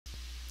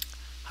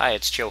Hi,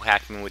 it's Joe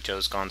Hackman with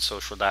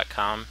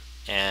joesgonesocial.com,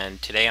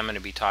 and today I'm going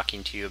to be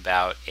talking to you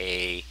about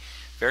a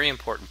very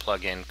important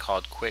plugin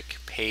called Quick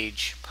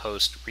Page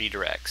Post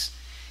Redirects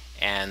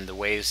and the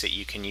ways that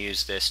you can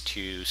use this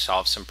to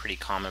solve some pretty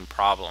common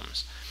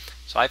problems.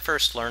 So I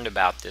first learned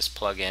about this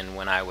plugin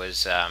when I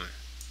was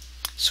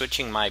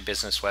switching my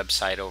business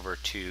website over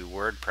to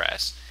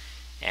WordPress,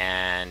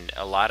 and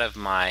a lot of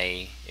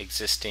my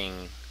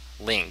existing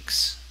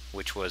links,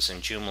 which was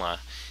in Joomla,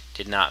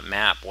 did not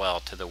map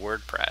well to the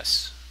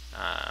WordPress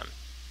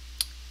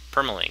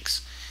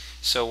permalinks.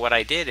 So what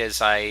I did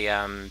is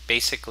I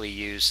basically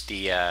used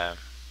the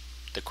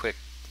Quick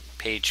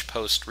Page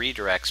Post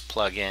Redirects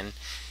plugin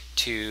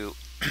to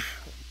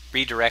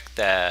redirect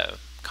the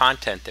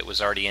content that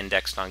was already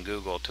indexed on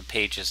Google to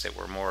pages that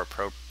were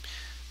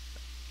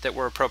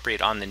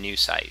appropriate on the new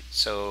site.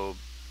 So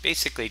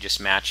basically just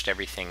matched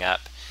everything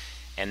up,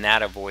 and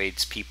that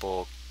avoids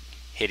people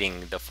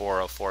hitting the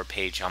 404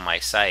 page on my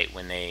site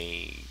when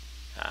they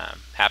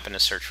happen to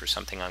search for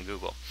something on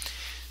Google.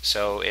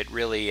 So it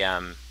really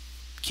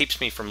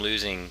keeps me from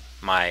losing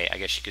my, I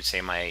guess you could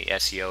say, my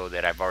SEO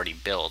that I've already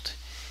built,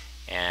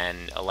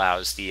 and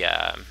allows the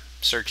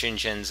search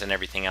engines and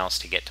everything else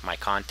to get to my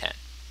content.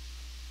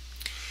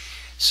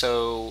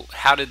 So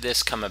how did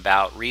this come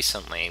about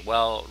recently?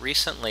 Well,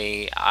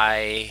 recently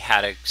I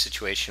had a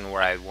situation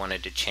where I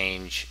wanted to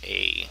change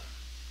a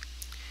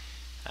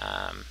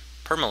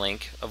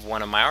permalink of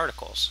one of my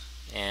articles,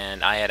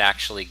 and I had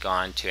actually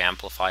gone to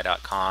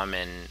amplify.com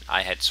and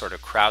I had sort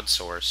of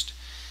crowdsourced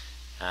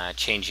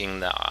changing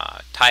the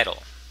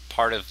title.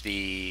 Part of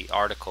the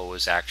article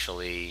was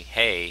actually,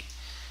 hey,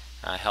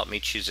 help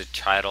me choose a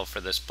title for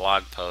this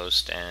blog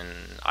post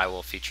and I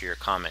will feature your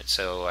comment.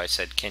 So I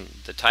said,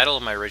 the title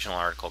of my original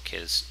article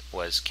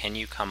was can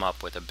you come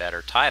up with a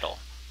better title?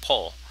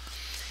 Poll.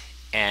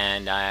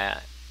 And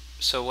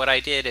so what I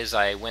did is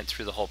I went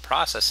through the whole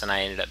process and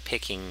I ended up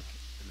picking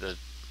the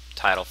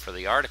title for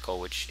the article,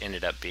 which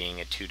ended up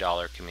being a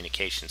 $2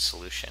 communication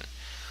solution.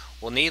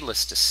 Well,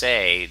 needless to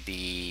say,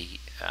 the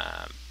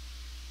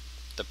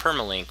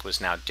permalink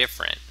was now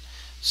different.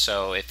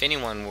 So if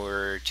anyone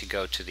were to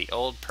go to the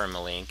old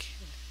permalink,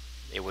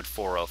 it would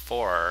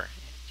 404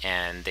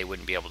 and they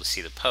wouldn't be able to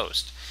see the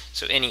post.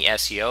 So any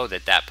SEO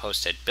that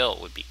post had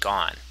built would be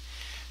gone.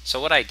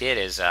 So what I did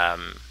is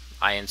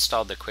I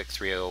installed the Quick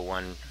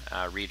 301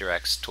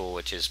 redirects tool,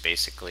 which is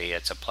basically,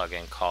 it's a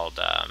plugin called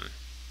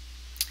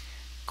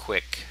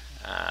Quick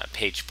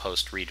Page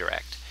Post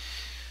Redirect,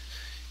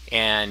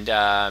 and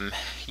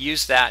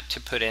use that to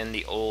put in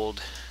the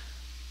old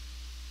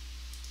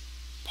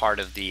part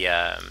of the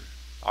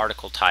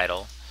article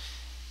title,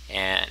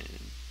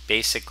 and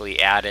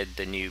basically added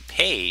the new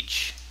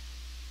page,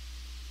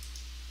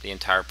 the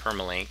entire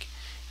permalink,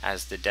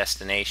 as the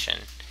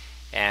destination.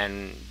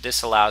 And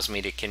this allows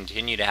me to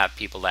continue to have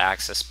people to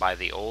access by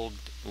the old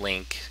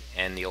link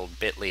and the old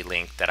bit.ly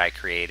link that I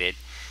created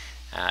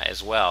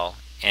as well,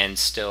 and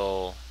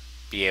still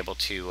be able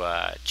to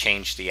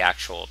change the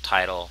actual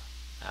title,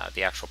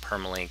 the actual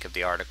permalink of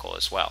the article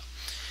as well.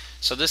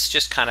 So this is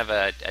just kind of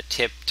a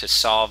tip to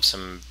solve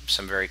some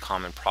very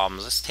common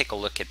problems. Let's take a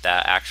look at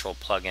the actual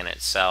plugin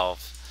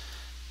itself.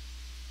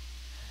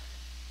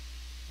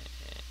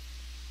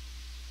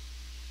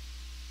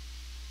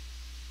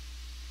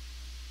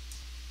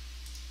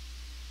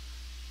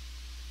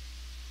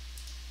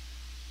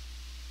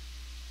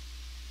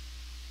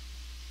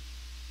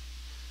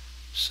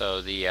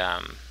 So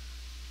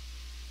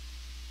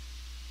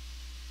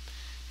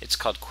it's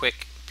called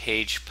Quick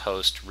Page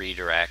Post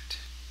Redirect.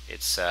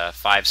 It's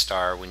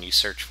 5-star. When you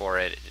search for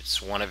it,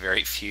 it's one of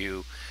very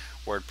few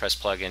WordPress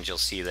plugins you'll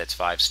see that's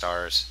 5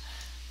 stars.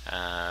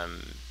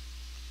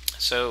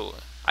 So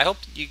I hope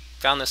you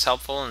found this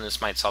helpful, and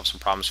this might solve some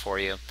problems for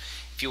you.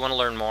 If you want to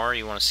learn more,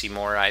 you want to see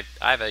more, I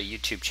have a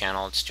YouTube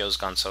channel. It's Joe's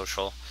Gone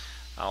Social,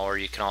 or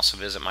you can also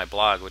visit my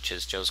blog, which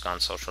is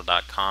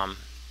joesgonesocial.com,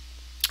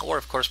 or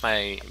of course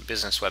my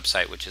business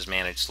website, which is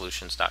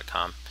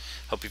managesolutions.com.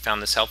 Hope you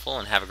found this helpful,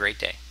 and have a great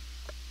day.